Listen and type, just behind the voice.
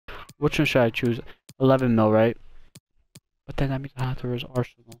Which one should I choose? 11 mil, right? But then that means I have to risk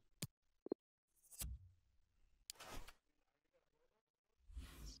Arsenal.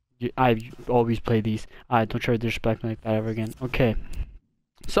 I always play these. Alright, don't try to disrespect me like that ever again. Okay.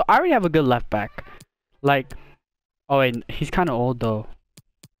 So I already have a good left back. Like, oh wait, he's kind of old though.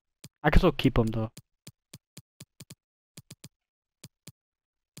 I can still keep him though.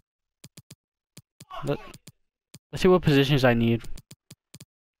 Let's see what positions I need.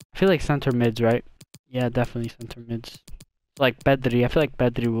 I feel like center mids, right? Yeah, definitely center mids. Like Bedri. I feel like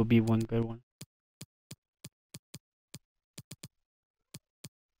Bedri will be one good one.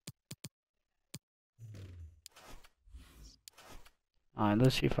 Alright,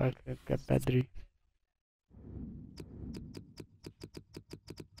 let's see if I can get Bedri.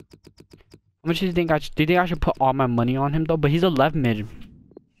 How much do you think do you think I should put all my money on him though? But he's a left mid.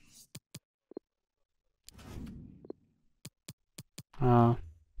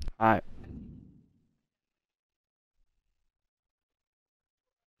 Alright.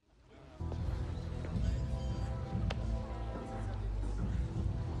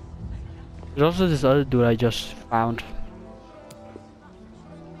 There's also this other dude I just found.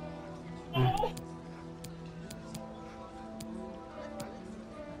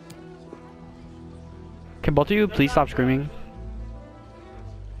 Can both of you please stop screaming?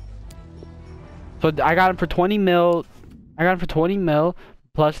 So I got him for 20 mil. I got him for 20 mil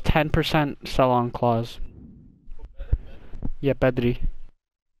plus 10% sell-on clause. Yeah, Pedri.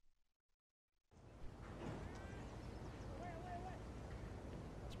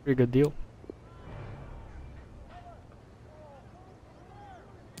 It's a pretty good deal.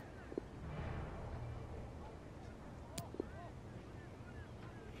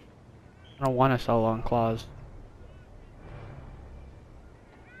 I don't want a sell-on clause.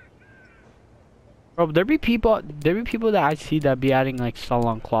 Bro, there be people that I see that be adding like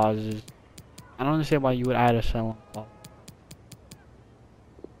sell-on clauses. I don't understand why you would add a sell-on clause.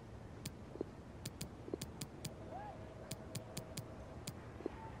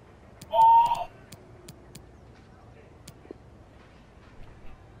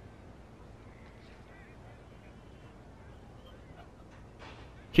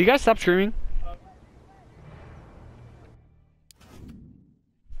 Can you guys stop screaming?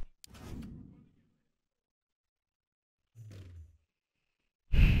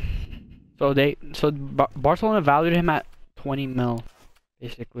 So Barcelona valued him at 20 mil,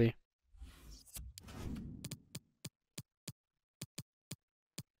 basically.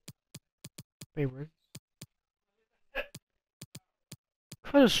 Wait, where?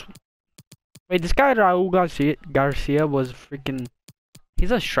 Wait, this guy Raul Garcia was freaking.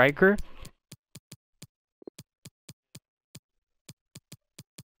 He's a striker.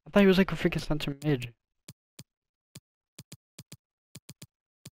 I thought he was like a freaking center mid.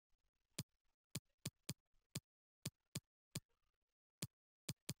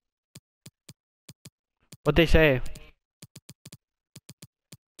 What they say?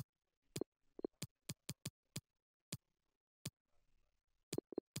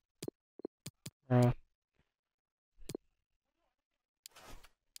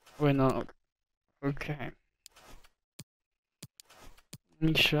 Wait, no. Okay.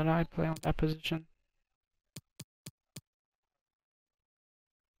 Should I play on that position?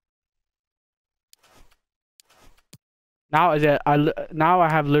 Now is it? Now I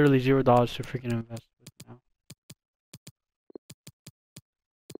have literally $0 to freaking invest with now.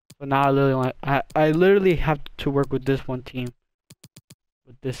 So now I literally have to work with this one team,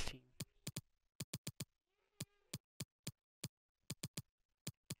 with this team.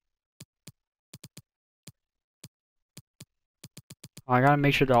 Oh, I gotta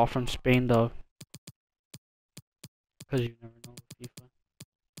make sure they're all from Spain though, because you never know with FIFA.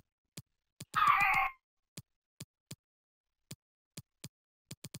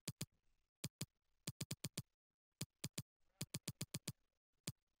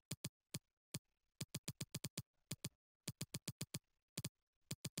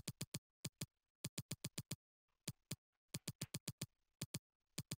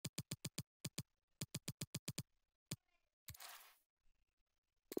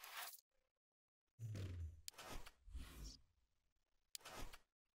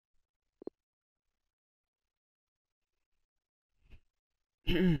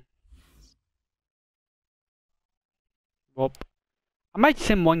 Well, I might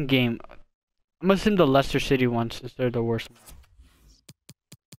sim one game. I'm gonna sim the Leicester City one since they're the worst one.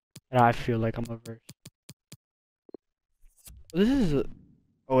 And I feel like I'm a verse. This is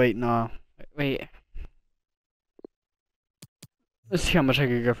oh wait, no. Wait. Let's see how much I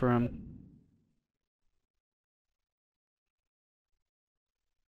could get for him.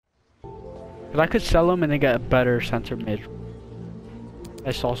 Cause I could sell him and then get a better center mid.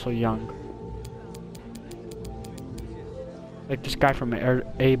 That's also young. Like this guy from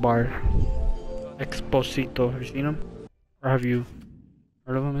A Bar. Exposito. Have you seen him? Or have you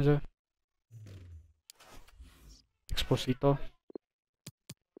heard of him, is it? Exposito.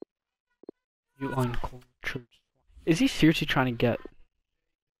 You uncultured. Is he seriously trying to get?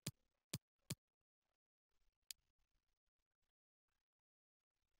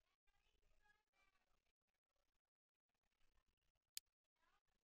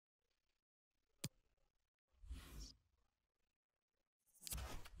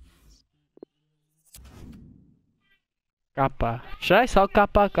 Kappa. Should I sell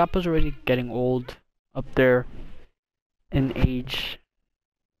Kappa? Kappa's already getting old. Up there. In age.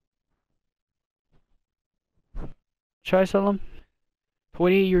 Should I sell him?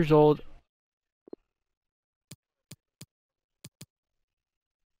 28 years old.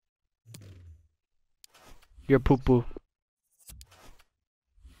 You're poo poo.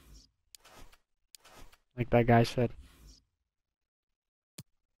 Like that guy said.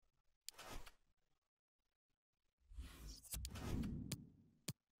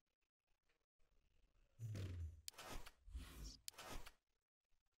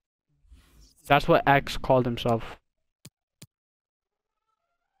 That's what X called himself.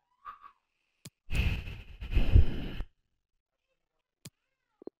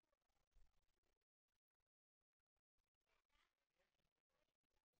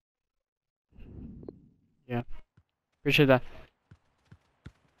 Yeah. Appreciate that.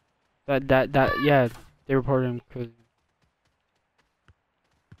 Yeah, they reported him because.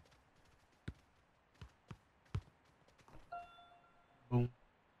 Boom.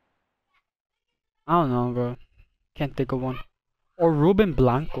 I don't know, bro. Can't think of one. Or Ruben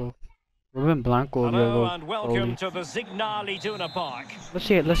Blanco. Ruben Blanco will be a Hello little and welcome to the Signal Iduna Park. Let's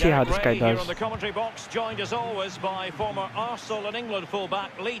see how this guy Here does. on the commentary box, joined as always by former Arsenal and England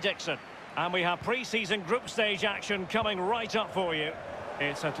fullback Lee Dixon. And we have pre-season group stage action coming right up for you.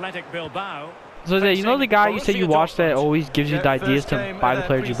 It's Athletic Bilbao. So you know the guy you said you watch that always gives you the ideas to buy the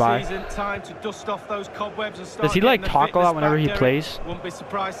players you buy? Time to dust off those cobwebs and start Does he like talk a lot whenever he back, plays? Wouldn't be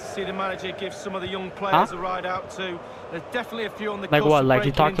surprised to see the manager give some of the young players a ride out too. There's definitely a few on the like what? Like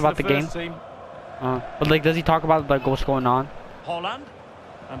he talks into about the game? But like, does he talk about like what's going on? Holland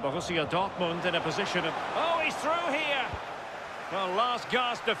and Borussia Dortmund in a position of... Oh, he's through here! Well, last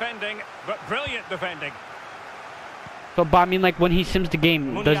gasp defending, but brilliant defending. So, but I mean, like when he sims the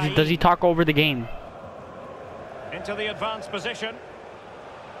game, does he talk over the game? Into the advanced position.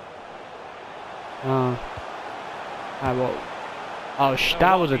 Well,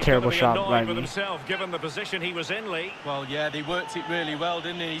 that was a terrible shot by me. Himself, given the position he was in, Lee. Well, yeah, they worked it really well,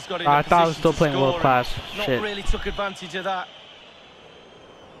 didn't he? He's got. I thought I was still playing world class. Not Shit. really took advantage of that.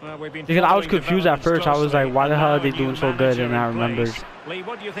 Well, because I was confused at first. I was like, why the hell are they doing so good? And I remembered. Lee,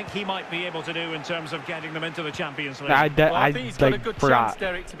 what do you think he might be able to do in terms of getting them into the Champions League? I think he's got a good chance,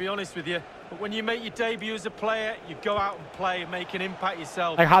 Derek, to be honest with you. But when you make your debut as a player, you go out and play and make an impact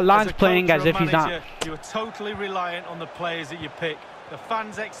yourself. Like Haaland's playing as if he's not. You're totally reliant on the players that you pick. The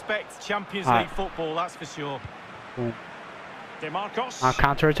fans expect Champions League football, that's for sure. Cool. DeMarcos.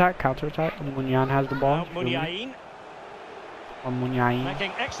 Counter-attack. Munyan has the ball. Munyain. Munyain.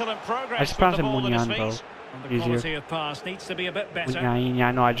 Making excellent progress. I just pronounced it Munyan, though. And the quality of pass needs to be a bit better. Munyain, yeah,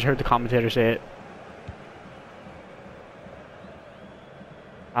 I know. I just heard the commentator say it.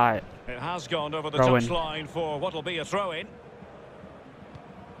 Alright. It has gone over the touchline for what will be a throw-in.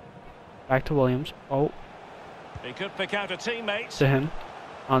 Back to Williams. Oh. He could pick out a teammate. To him.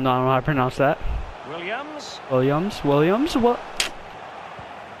 Oh no, I don't know how to pronounce that. Williams. What?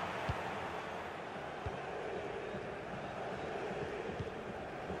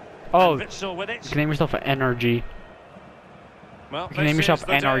 Oh, you can name yourself an Energy. Well, you can name yourself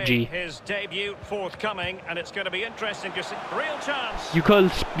Energy. His debut forthcoming, and it's going to be interesting to see. Real chance.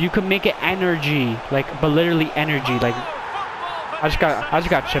 You could make it Energy, like, but literally Energy, like. I just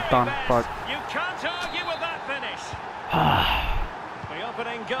got chipped on. Fuck. You can't argue with that finish.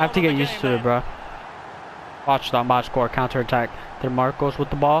 I have to get used to it, bro. Watch that bot score, counter-attack. DeMarcos with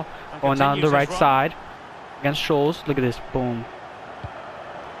the ball, going down the right side against Scholes. Look at this, boom.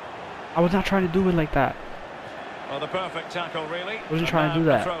 I was not trying to do it like that. Well, the perfect tackle, really. I wasn't trying to do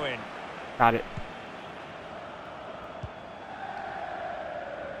that. Got it.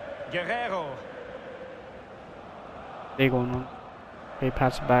 Guerrero. Big one. Okay,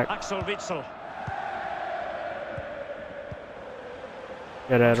 pass it back. Axel Witsel.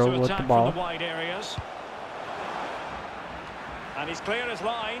 Guerrero with the ball. The wide areas. And he's clear as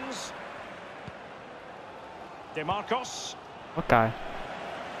lines. DeMarcos. What guy?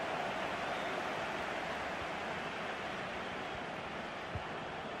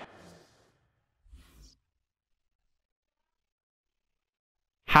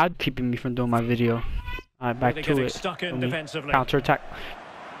 How keeping me from doing my video? Alright, back Really to getting it. stuck in defensively. Counter attack.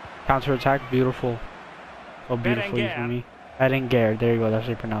 Counter attack. Beautiful. So beautifully for me. Berenguer. There you go. That's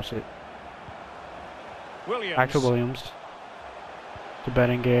how you pronounce it. Williams. Back to Williams. To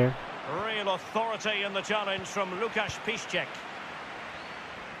Berenguer. Real authority in the challenge from Łukasz Piszczek.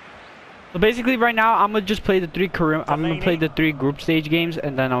 So basically, right now I'm gonna just play the three I'm gonna play the 3 group stage games,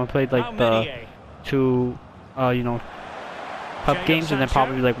 and then I'm gonna play like the 2, you know, cup games, and then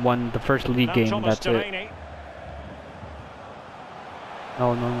probably like the first league game. That's it.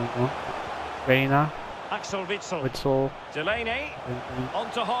 No. Ready now? Axel Witsel. Witsel. Delaney.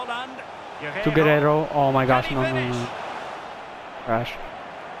 Onto Holland. To Guerrero. Oh my gosh, no. Crash.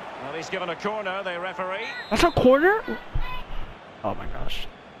 Well, he's given a corner, the referee. That's a corner? Oh my gosh.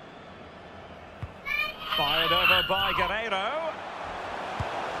 Fired over by Guerrero.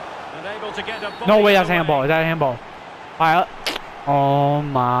 And able to get a ball. No way, that's a handball. Is that a handball? Oh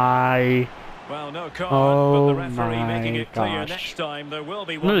my. Well, no card, oh but the referee making it clear gosh. next time there will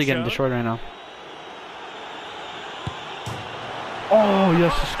be one. I'm literally getting destroyed right now. Oh,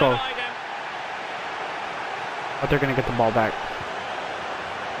 yes, let's go. But they're going to get the ball back.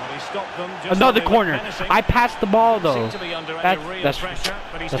 Well, he stopped them just another corner. I passed the ball though. That's pressure,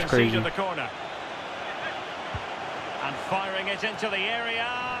 but he's crazy. The corner. And firing it into the area.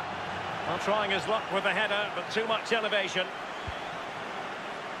 Well, trying his luck with the header, but too much elevation.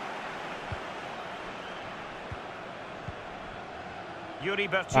 Yuri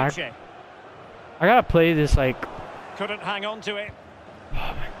Bertucci. I gotta play this like. Couldn't hang on to it. Oh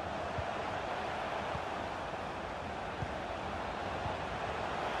my.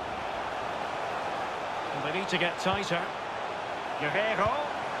 And they need to get tighter. Guerrero.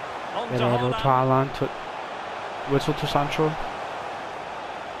 On to Guerrero to Haaland. Whistle to Sancho.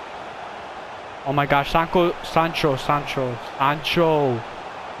 Oh my gosh, Sancho.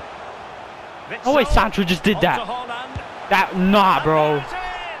 Oh wait, Sancho just did that. Nah, bro. A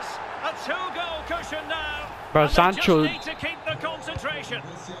 2-goal cushion now. Bro, Sancho. Need to keep the concentration.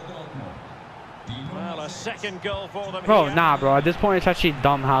 Well, a second goal for them. Bro, here. nah, bro. At this point, it's actually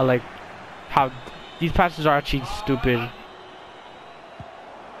dumb how these passes are actually stupid.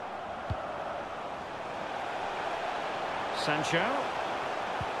 Sancho.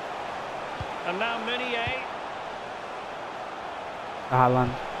 And now Meunier.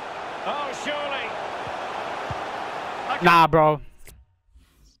 Haaland. Oh, surely. Nah, bro.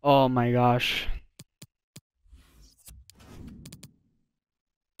 Oh my gosh.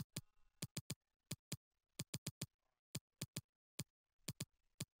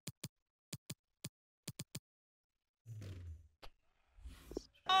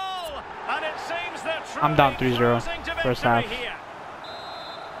 Oh, and it seems that I'm down 3-0 first half.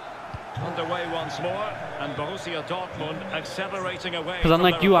 Underway once more, and Borussia Dortmund accelerating away. Because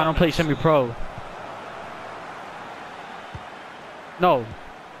unlike you, I don't play semi-pro. No,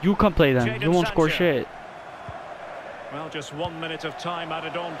 you can play them. You won't score shit. Well, just 1 minute of time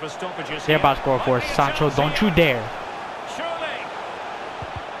added on for stoppages. They're about to score for us. Sancho, don't you dare. Surely.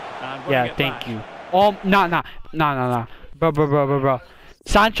 Yeah, thank you. Oh, nah. Bro.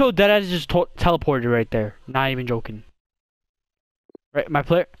 Sancho, deadass just teleported right there. Not even joking. Right, my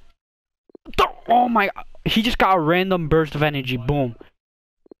player. Oh my! He just got a random burst of energy. Boom.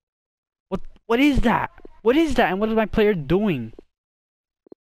 What is that? What is that? And what is my player doing?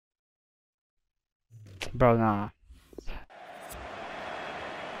 Bro, nah.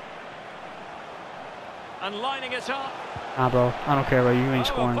 And lining it up. Nah, bro. I don't care, bro. You ain't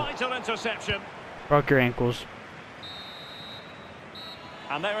scoring. Vital interception. Broke your ankles.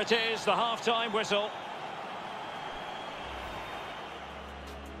 And there it is, the half-time whistle.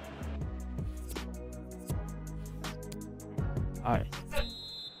 Alright.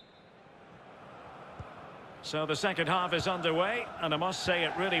 So the second half is underway, and I must say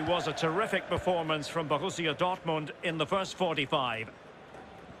it really was a terrific performance from Borussia Dortmund in the first 45.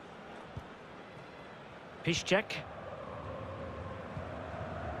 Piszczek.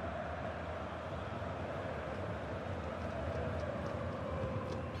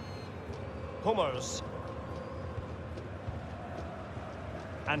 Hummels.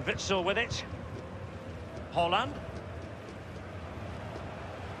 And Witsel with it. Holland.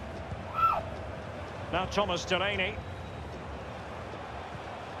 Now Thomas Delaney.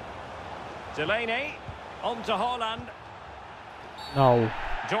 Delaney. On to Holland. No.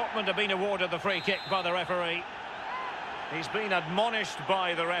 Dortmund have been awarded the free kick by the referee. He's been admonished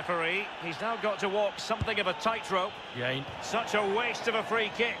by the referee. He's now got to walk something of a tightrope. Yeah. Such a waste of a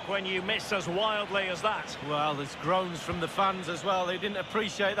free kick when you miss as wildly as that. Well, there's groans from the fans as well. They didn't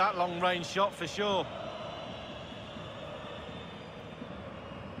appreciate that long-range shot for sure.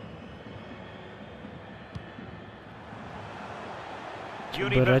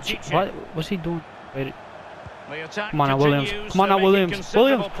 What was he doing? Wait. The attack Come on now, Williams. continues, Come on now, they're making Williams. considerable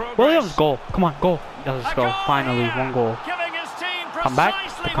Williams. progress. Williams, goal. Come on, goal. Let's A go. goal Finally, here, one goal. giving his team Comeback?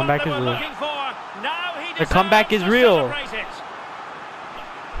 precisely The comeback what they is were real. looking for. Now he The comeback deserves is to real. celebrate it.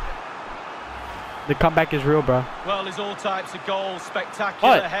 The comeback is real, bro. Well, there's all types of goals,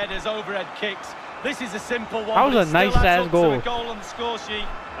 spectacular What? headers, overhead kicks. This is a simple one. That was but a it still nice adds ass up to goal. a goal on the score sheet.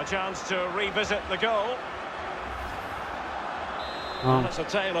 A chance to revisit the goal. Well, it's a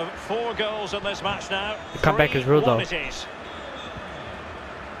tale of 4 goals in this match now. The comeback is real, though. 3-1 it is.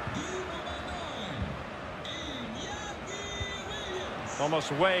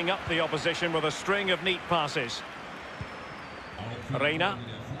 Almost weighing up the opposition with a string of neat passes. Reina.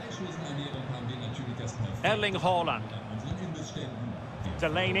 Erling Haaland.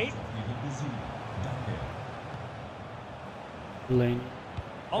 Delaney. Lane.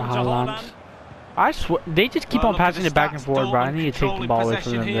 On to Haaland. Haaland. I swear, they just keep on Well, look at passing the it back and stats. forth, bro. I Dortmund need to take the controlling ball away from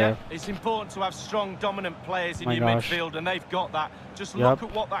possession them here. there. It's important to have strong, dominant players in My your gosh. midfield, and they've got that. Just Yep. look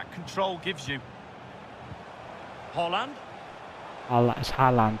at what that control gives you. Haaland. It's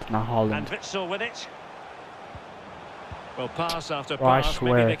Haaland, not And Holland. Witsel with it. Well, pass after Bro, I pass.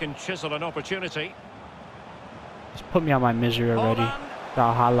 swear. Maybe they can chisel an opportunity. Just put me out my misery already. Haaland.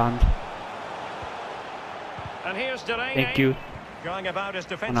 That Haaland. And here's Delaney. Thank you. Going about his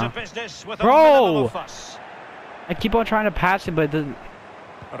defensive no. business with a Bro! minimum of fuss. I keep on trying to pass it, but it doesn't.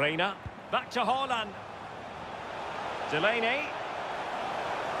 Reina. Back to Haaland. Delaney.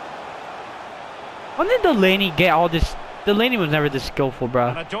 When did Delaney get all this? Delaney was never this skillful, bro.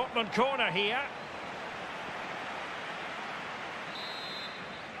 And a Dortmund corner here.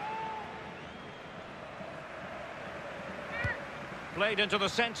 Played into the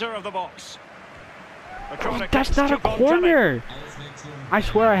centre of the box. The corner That's kicks not a keep on coming. corner. I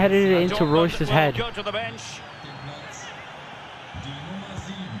swear I headed it And into Dortmund Royce's will head. go to the bench.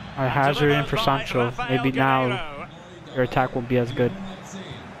 Alright, Hazard in for Delivered by Sancho. Rafael Maybe now Guerreiro. your attack won't be as good.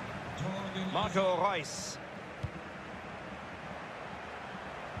 Marco Reus.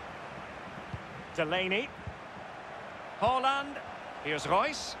 Delaney. Haaland. Here's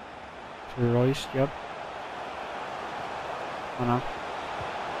Reus. Royce, yep. Oh no.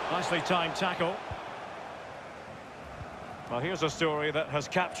 Nicely timed tackle. Well, here's a story that has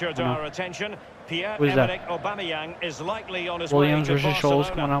captured Oh, no. our attention. Who is that? Pierre-Emerick Aubameyang is likely on his Williams way to versus Scholes. Come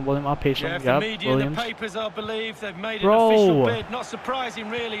on Barcelona. now, William. I'll pay some. Yeah, for Yep, media and Williams. the papers, I believe they've made Bro. an official bid. Not surprising,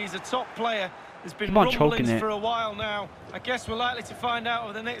 really. He's a top player. There's been Keep on choking rumblings it. for a while now. I guess we're likely to find out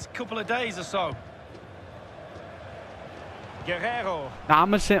over the next couple of days or so. Guerreiro. Nah,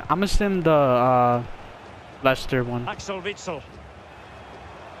 I'm gonna sim the Leicester one, Axel Witsel.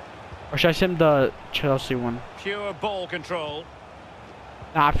 or should I sim the Chelsea one? Pure ball control.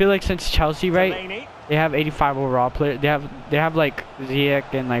 Nah, I feel like since Chelsea, right, Delaney. they have 85 overall player. They have like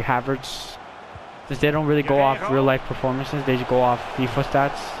Ziyech and like Havertz. Since they don't really go off Guerreiro. real life performances, they just go off FIFA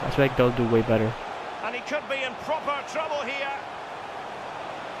stats. I feel like they'll do way better. And he could be in proper trouble here.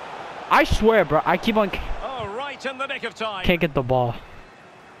 I swear, bro, I keep on Oh, right in the nick of time. can't get the ball.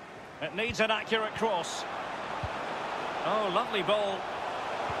 It needs an accurate cross. Oh, lovely ball.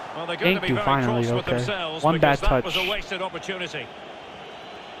 Well, they're going Thank to be you, very finally, cross with okay. themselves One because bad that was touch. a wasted opportunity.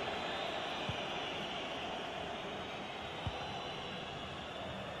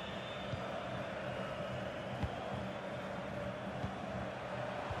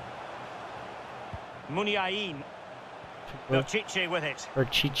 Muniain. Chichi with it. Or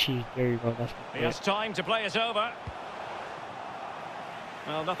Chichi, there you go. That's He has time to play it over.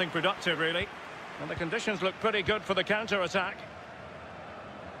 Well, nothing productive, really. And the conditions look pretty good for the counter-attack.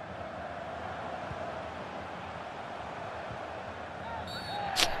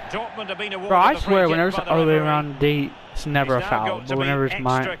 Dortmund have been awarded Bro, I the free swear, kick whenever it's by the the other way referee. around, it's never a He's now foul. got to But be whenever it's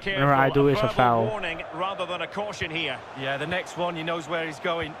mine, extra whenever I careful. do, it's a verbal foul. warning rather than a caution here. Yeah, the next one, he knows where he's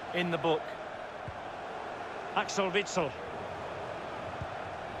going in the book. Axel Witsel.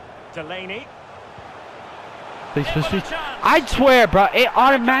 Delaney. Please. I swear, bro, it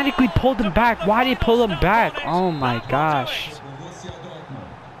automatically pulled him back. Why did it pull him back? Oh my gosh.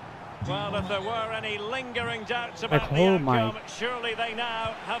 Well, if there were any lingering doubts about the oh outcome, my. surely they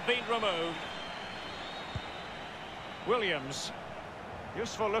now have been removed. Williams.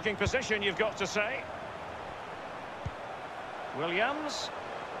 Useful looking position, you've got to say. Williams.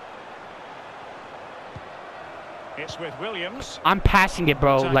 It's with Williams. I'm passing it,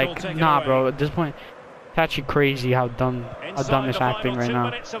 bro. Tackle Like, taken nah, away. bro. At this point, it's actually crazy how dumb it's Inside the acting final right 2 now.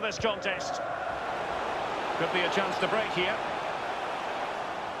 minutes of this contest. Could be a chance to break here.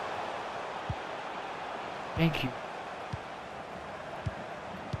 Thank you.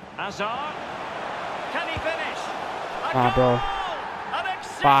 Hazard. Can he finish? A Nah, bro. goal! And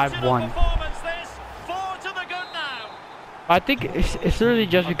 5-1. I think it's literally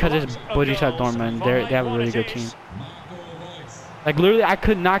just because it's Borussia Dortmund. They have a really good team. Like literally, I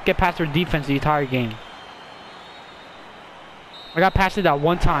could not get past their defense the entire game. I got past it that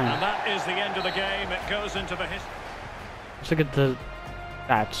one time. And that is the end of the game. It goes into the history. Let's look at the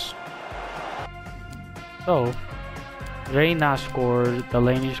stats. So, Reina scored,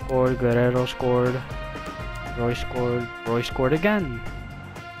 Delaney scored, Guerrero scored, Roy scored again.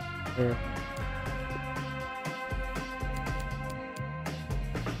 There.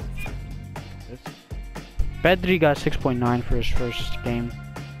 Pedri got 6.9 for his first game.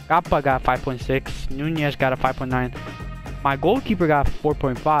 Kappa got 5.6. Nunez got a 5.9. My goalkeeper got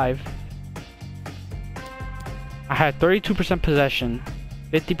 4.5. I had 32% possession,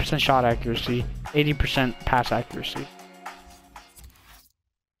 50% shot accuracy, 80% pass accuracy.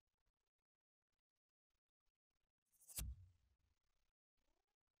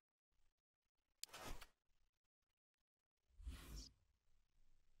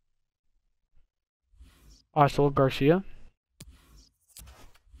 I sold Garcia.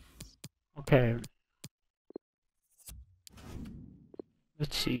 Okay.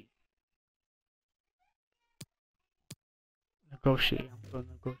 Let's see. Negotiate. I'm going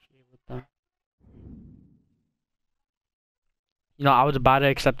to negotiate with them. You know, I was about to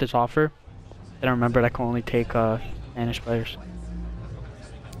accept this offer. Then I remembered I can only take Spanish players.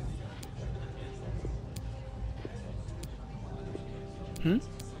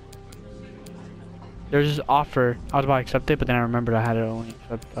 There's this offer. I was about to accept it, but then I remembered I had to only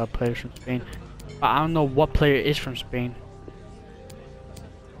accept players from Spain. But I don't know what player is from Spain.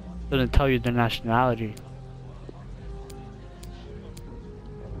 Doesn't tell you their nationality.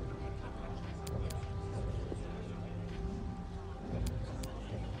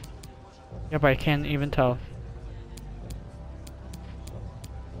 Yeah, but I can't even tell.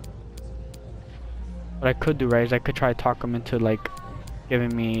 What I could do, right, is I could try to talk him into, like,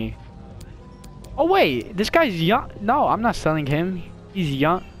 giving me... Oh, wait! This guy's young! No, I'm not selling him. He's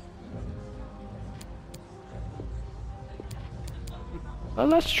young. Well,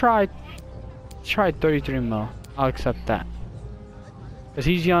 let's try 33 mil. I'll accept that. Because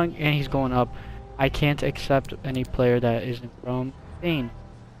he's young and he's going up. I can't accept any player that isn't from Spain.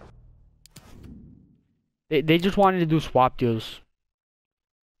 They just wanted to do swap deals.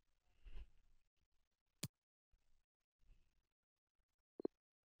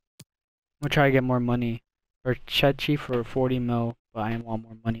 I'm gonna try to get more money. Or Chechi for 40 mil, but I want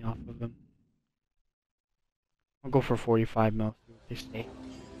more money off of him. I'll go for 45 mil. See what they say.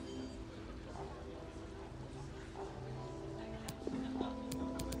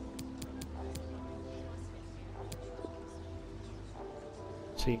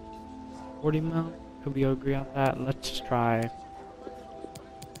 Let's see. 40 mil? Could we agree on that? Let's try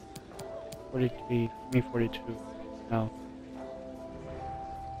 43, me 42. No.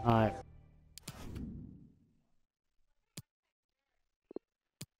 Alright.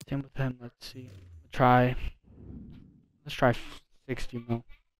 Same with him, let's see. Let's try 60 mil.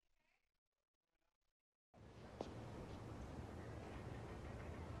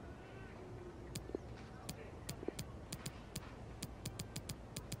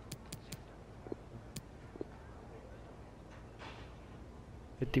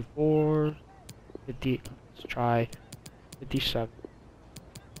 $54, 50, let's try 57.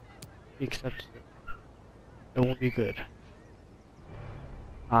 He accepts it. It won't be good.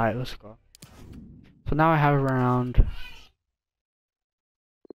 Alright, let's go. So now I have around...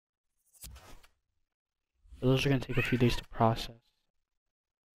 So those are going to take a few days to process.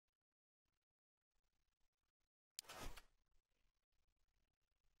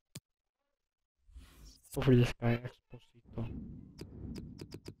 Go for this guy, Exposito.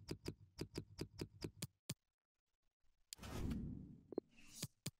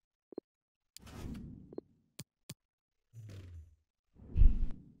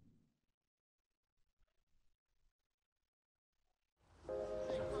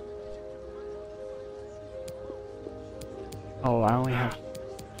 Oh, I only have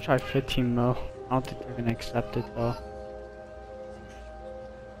to try 15 mil. I don't think they're gonna accept it though.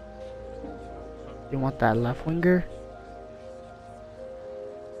 You want that left winger?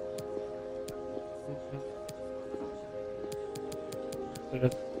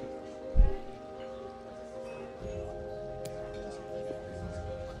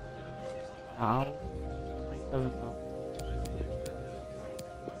 Now, 27 mil.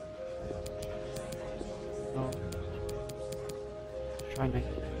 No. Try 19.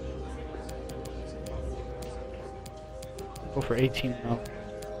 Go for 18 mil.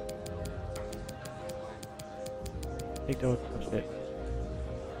 I think that would push it.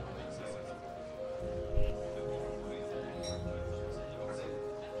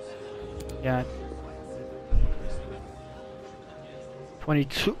 Yeah.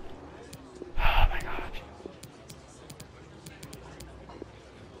 22. Oh my gosh.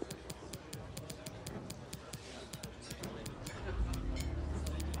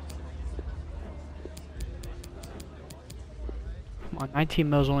 Come on, 19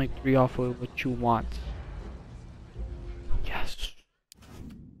 mils, only 3 off of what you want. Yes.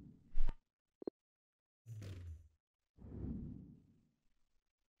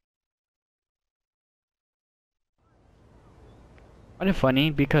 Kind of funny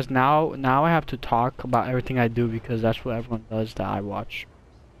because now I have to talk about everything I do because that's what everyone does that I watch.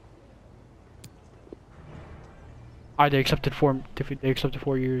 Are they accepted for they accepted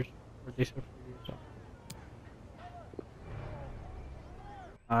 4 years or they said 4 years?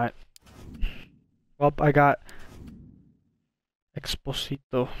 Alright. Well, I got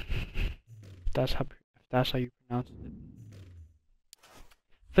Exposito. That's how you pronounce it.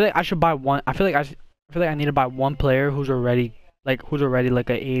 I feel like I should buy one. I feel like I need to buy one player who's already like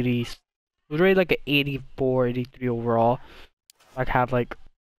a 80, who's already like an 84, 83 overall. Like have like,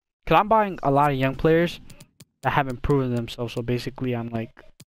 cause I'm buying a lot of young players that haven't proven themselves. So basically, I'm like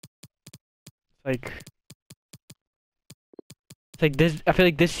this. I feel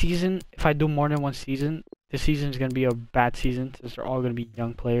like this season, if I do more than one season, this season is gonna be a bad season since they're all gonna be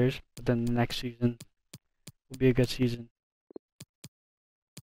young players. But then the next season will be a good season.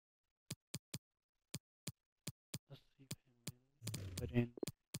 Let's see, put in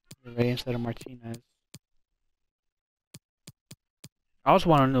Ray instead of Martinez. I also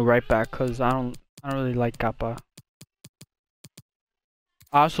want a new right back because I don't really like Kappa.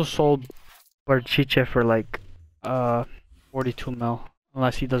 I also sold Barchiche for like 42 mil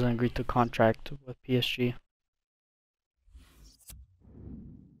unless he doesn't agree to contract with PSG.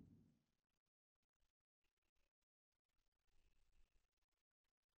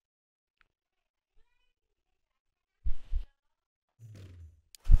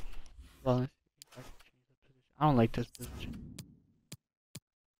 Well, I don't like this position.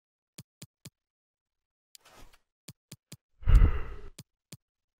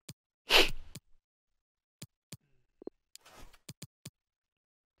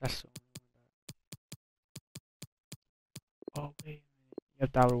 That's so. Oh wait,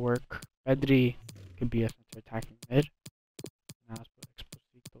 if that would work, Pedri could be a center attacking mid. Now let's put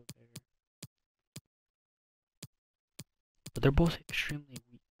Exposito there. But they're both extremely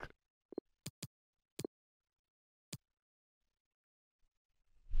weak.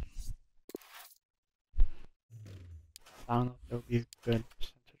 I don't know if they'll be a good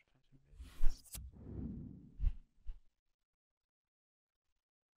center defensive mid.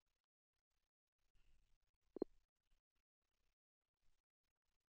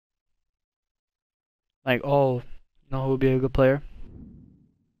 Like, oh, you know who would be a good player?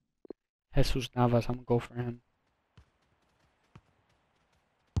 Jesus Navas, I'm gonna go for him.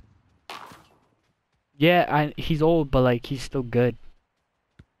 Yeah, he's old, but like he's still good.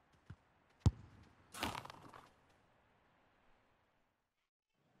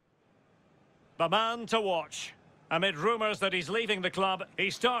 The man to watch. Amid rumours that he's leaving the club,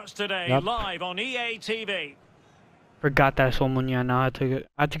 he starts today live on EA TV. Forgot that Solmunia. Now I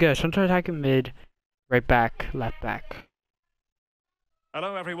had to get a center attacking mid, right back, left back.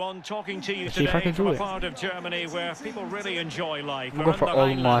 Hello everyone, talking to you today from a part of Germany where people really enjoy life. We'll go for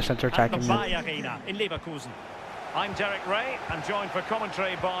Olmo center attacking mid. Arena in Leverkusen. I'm Derek Ray. I'm joined for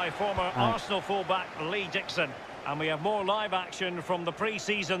commentary by former Arsenal fullback Lee Dixon. And we have more live action from the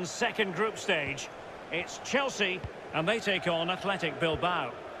pre-season second group stage. It's Chelsea, and they take on Athletic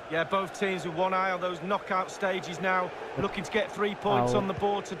Bilbao. Yeah, both teams with one eye on those knockout stages now, looking to get 3 points on the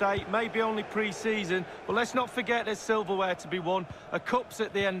board today. Maybe only pre-season, but let's not forget there's silverware to be won. A cup's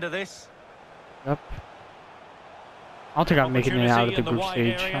at the end of this. Yep. I don't think I'm making it out of the group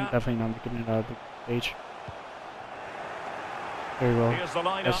stage. I'm definitely not making it out of the group stage. There you go. Here's the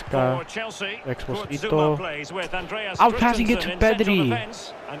lineup for Chelsea. Exposito. I was passing it to Pedri.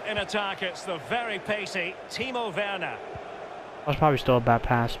 And in attack, it's the very pacey Timo Werner. That was probably still a bad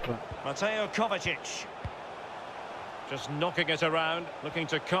pass, but Mateo Kovacic. Just knocking it around, looking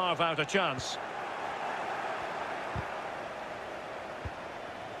to carve out a chance.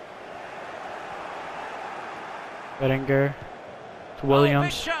 Bedinger to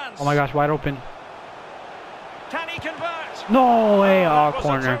Williams. Oh my gosh, wide open. Can he convert? No way! Oh,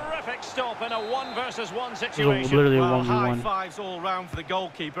 corner. Terrific stop in a 1-versus-1 situation. It was literally a 1v1. High fives all round for the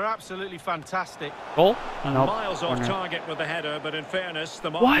goalkeeper. Absolutely fantastic. Goal? And nope. miles off target with the header, but in fairness, the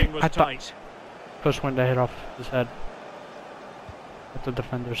marking was tight. Push one to hit off his head. At the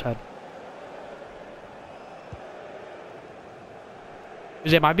defender's head.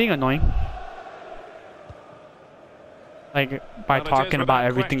 Am I being annoying? like by Well, it is talking about without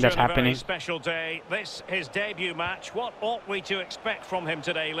everything that's question a very happening. special day. This his debut match. What ought we to expect from him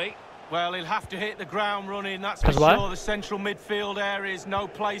today, Lee? Well, he'll have to hit the ground running, that's for 'Cause what? sure. The central midfield area is no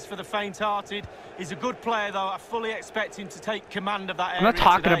place for the faint-hearted. He's a good player, though. I fully expect him to take command of that area. I'm not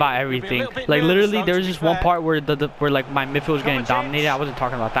talking today. about He'll be a everything. little bit Like nervous, literally, though, there to was be just one fair. part where where like my midfield was getting Kovacic. dominated. I wasn't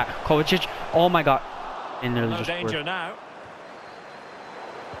talking about that. Kovacic. Oh my god. And there was No just danger word. now.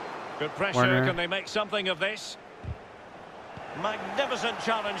 Good pressure. Werner. Can they make something of this? Magnificent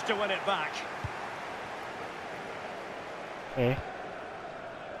challenge to win it back. Okay.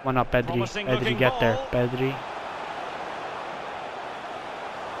 One up, Pedri. Promising Pedri, looking get there. ball. Pedri.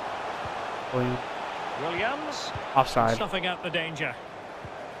 William. Williams. Offside. Stuffing out the danger.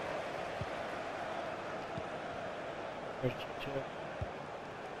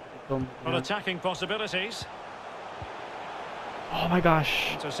 But attacking possibilities. Oh my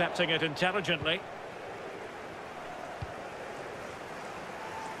gosh. Intercepting it intelligently.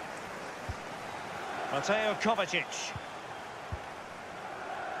 Mateo Kovacic.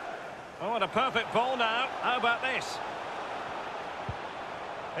 Oh, and a perfect ball now. How about this?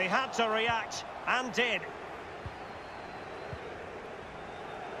 He had to react and did.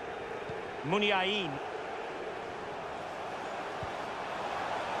 Muniain.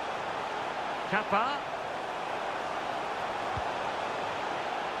 Kappa.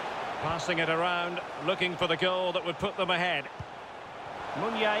 Passing it around, looking for the goal that would put them ahead.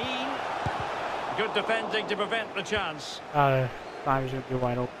 Muniain. Good defending to prevent the chance. Five is gonna be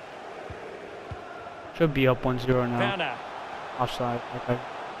wide open. Should be up 1-0 now. Werner. Offside. Okay.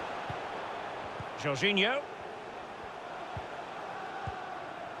 Jorginho.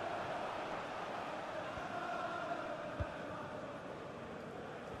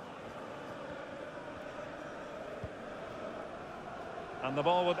 And the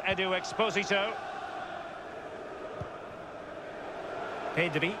ball with Edu Exposito.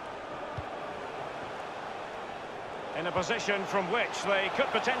 Pedri. In a position from which they could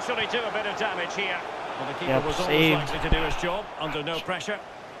potentially do a bit of damage here. Well, the keeper was always likely to do his job under no pressure.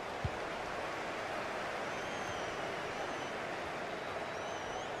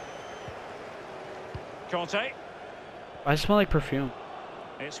 Conte. I smell like perfume.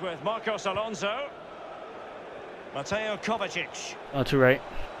 It's with Marcos Alonso. Mateo Kovacic. Oh, to right.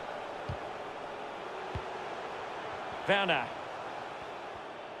 Werner.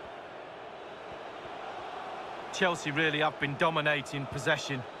 Chelsea really have been dominating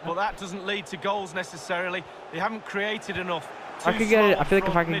possession, but that doesn't lead to goals necessarily. They haven't created enough. I could get it. I feel like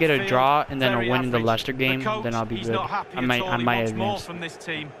if I can get a draw and then a win in the Leicester game, then I'll be good. I might advance. From this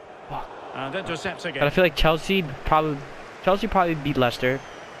team. And intercepts again. But I feel like Chelsea probably beat Leicester.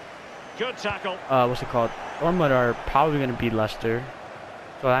 Good tackle. What's it called? Bournemouth are probably gonna beat Leicester,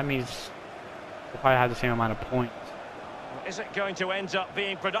 so that means we'll probably have the same amount of points. Is it going to end up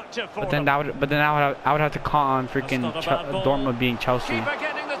being productive for But then them? I would have to count on freaking That's not a bad ball. Dortmund beating Chelsea, Keeper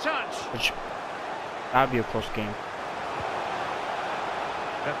getting the touch. which that would be a close game.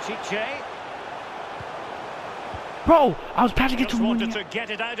 Chiche. Bro, I was passing it to Just wanted to Munya get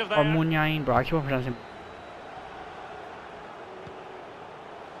it out of or there. Munyain, bro. I keep on pronouncing.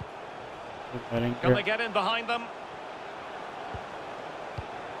 Can they get in behind them?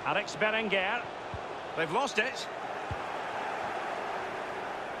 Alex Berenguer. They've lost it.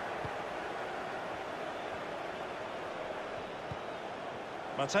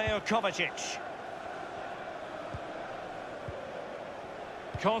 Mateo Kovacic.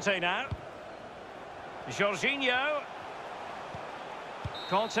 Conte now. Jorginho.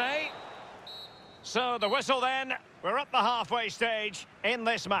 Conte. So the whistle then. We're at the halfway stage in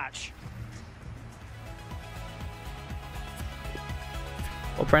this match.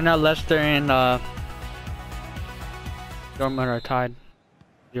 Well, right now Leicester and Dortmund are tied.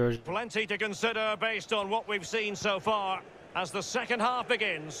 Yours. Plenty to consider based on what we've seen so far as the second half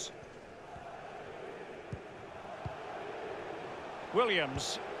begins.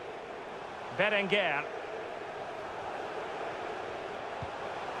 Williams. Berenguer.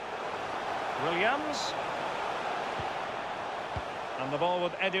 Williams. And the ball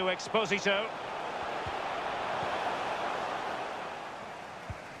with Edu Exposito.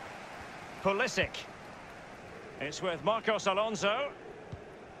 Pulisic. It's with Marcos Alonso.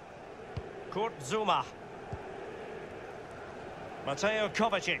 Kurt Zouma. Mateo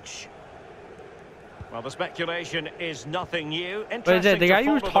Kovacic. Well, the speculation is nothing new. Interesting the guy to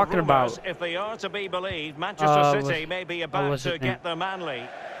you were follow the talking rumours. about? If they are to be believed, Manchester City may be about what's to his name? get their man league.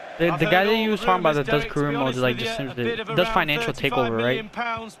 The I've guy heard that all you the was talking about rumours, that does Derek, career to be modes, honest like with just you, seems a bit of to does around financial 35 takeover, million right?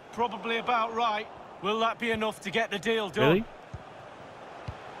 pounds, probably about right. Will that be enough to get the deal done? Really?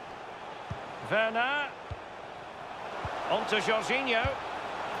 Werner. On to Jorginho.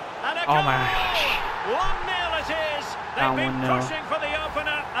 And a Oh goal! my gosh. 1-0 it is. Down They've been 1-0. pushing for the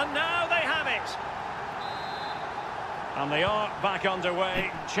opener, and now they have it. And they are back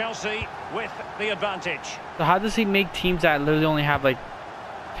underway. Chelsea with the advantage. So how does he make teams that literally only have like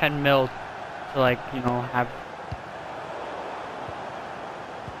 10 mil to like, you know, have...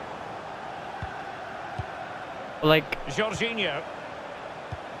 Like... Jorginho.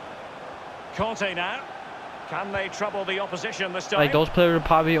 Conte now. Can they trouble the opposition this time? Like those players would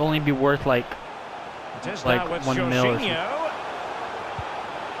probably only be worth like It is like now with 1 mil or something. Jorginho.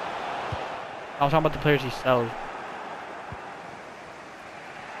 I was talking about the players he sells.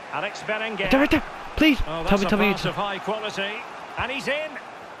 Alex Berenguer. Right there! Please! Oh, tell that's me, a pass of high quality. And he's in.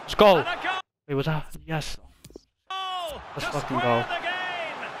 Let's go! And a goal. Wait, what's that? Yes. Let's To fucking square go. the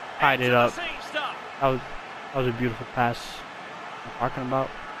game. Tied it Into the up. seat stop. That was a beautiful pass. I'm talking about.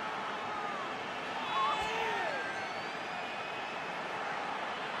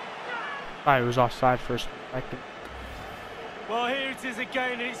 Alright, it was offside first. Well, here it is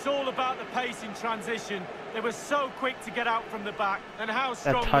again, and it's all about the pace in transition. They were so quick to get out from the back, and how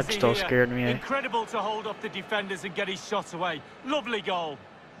strong That was touch he though here? scared me. Incredible to hold off the defenders and get his shot away. Lovely goal.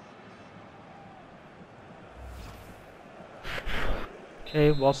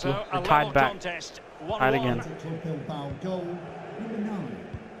 Okay, well, So we're a tied level back. contest. Tied 1-1. again. Bilbao goal, number 9,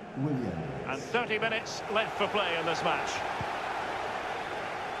 Williams. And 30 minutes left for play in this match.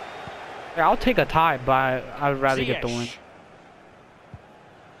 Yeah, I'll take a tie, but I would rather get the win. Ziyech.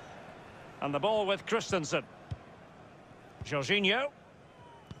 And the ball with Christensen. Jorginho.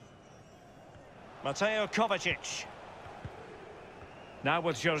 Mateo Kovacic. Now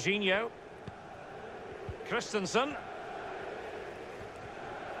with Jorginho. Christensen.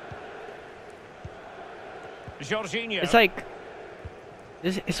 Jorginho. It's like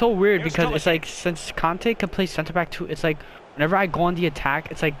it's so weird Here's because it's Kovacic. like since Conte can play center back too, it's like whenever I go on the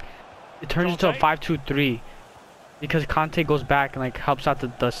attack, it's like it turns into a Conte. 5-2-3 because Conte goes back and like helps out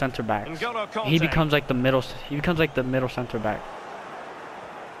the center backs. N'Golo Conte. He becomes like the middle. He becomes like the middle center back.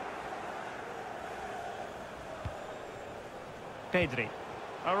 Pedri.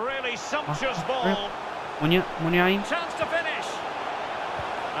 A really sumptuous ball. When you Chance to finish.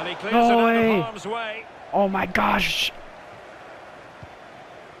 And he clears No it out way. of harm's way. oh my gosh,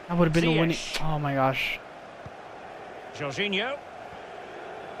 that would have been a winning. Ziyech. Oh my gosh, Jorginho.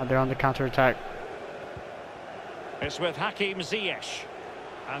 oh, they're on the counter attack. It's with Hakim Ziyech.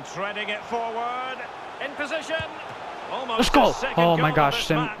 And threading it forward. In position. Almost Let's go. his second Oh my goal gosh, of this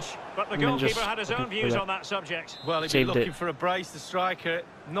Sim- match. But the I mean, just goalkeeper had his looking own for views that. on that subject. Well, he'd be Saved looking it. for a brace, the striker.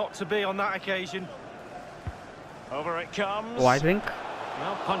 Not to be on that occasion. Over it comes. Oh, I think.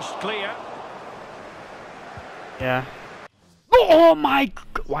 Well, punched clear. Yeah. Oh my!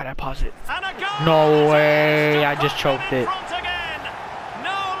 Why'd I pause it? And a goal! No It is! way, To I just put them choked in it. front again.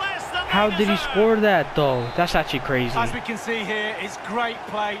 No less than How they did he deserve. score that though? That's actually crazy. As we can see here, it's great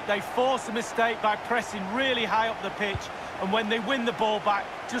play. They force a mistake by pressing really high up the pitch. And when they win the ball back,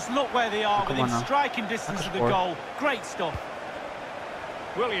 just look where they are, Come within on now. striking distance of the score. goal. Great stuff.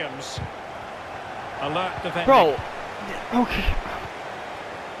 Williams. Alert defending. Bro. Okay.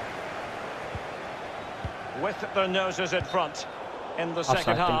 With their noses in front. In the Offside,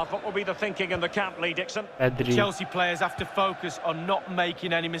 second I think. half, what will be the thinking in the camp, Lee Dixon? Pedri. Chelsea players have to focus on not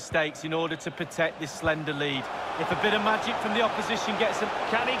making any mistakes in order to protect this slender lead. If a bit of magic from the opposition gets them...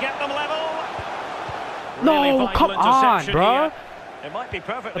 Can he get them level? No, Really vital come on, interception bro. here. It might be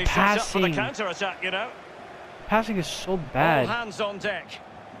perfectly The set up for the passing. counter-attack, you know. Passing is so All bad. hands on deck.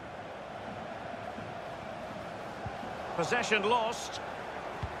 Possession lost.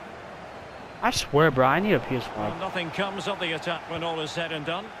 I swear, bro, I need a Well, PS5. nothing comes of the attack when all is said and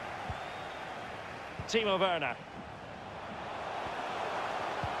done. Timo Werner.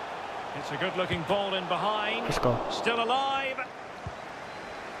 It's a good-looking ball in behind. Let's go. Still alive.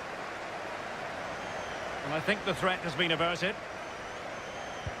 And I think the threat has been averted.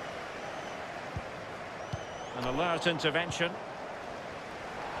 An alert intervention.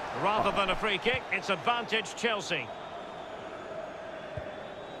 Rather than a free kick, it's advantage Chelsea.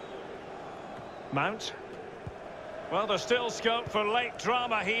 Mount. Well, there's still scope for late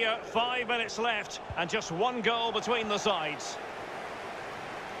drama here. 5 minutes left and just one goal between the sides.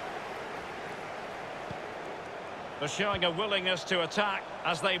 They're showing a willingness to attack,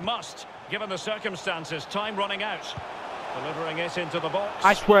 as they must, given the circumstances. Time running out. Delivering it into the box.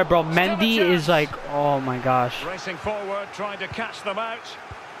 I swear, bro, Still a Mendy chance. is like, oh my gosh. Racing forward, trying to catch them out.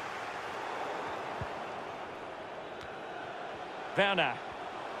 Werner.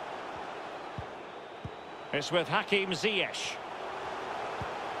 It's with Hakim Ziyech.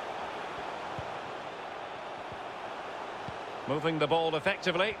 Moving the ball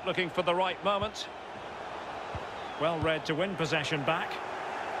effectively, looking for the right moment. Well read to win possession back.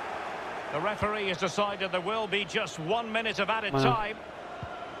 The referee has decided there will be just 1 minute of added time.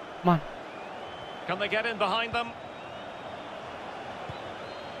 Come on. Can they get in behind them?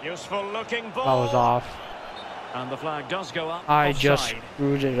 Useful looking ball. That was off. And the flag does go up. I offside. just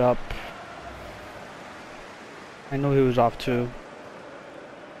screwed it up. I know he was off too.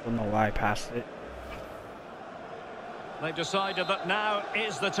 Don't know why I passed it. They've decided that now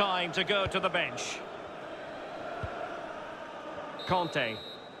is the time to go to the bench. Conte.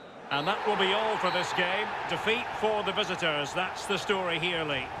 And that will be all for this game. Defeat for the visitors. That's the story here,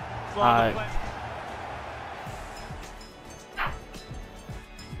 Lee. Well,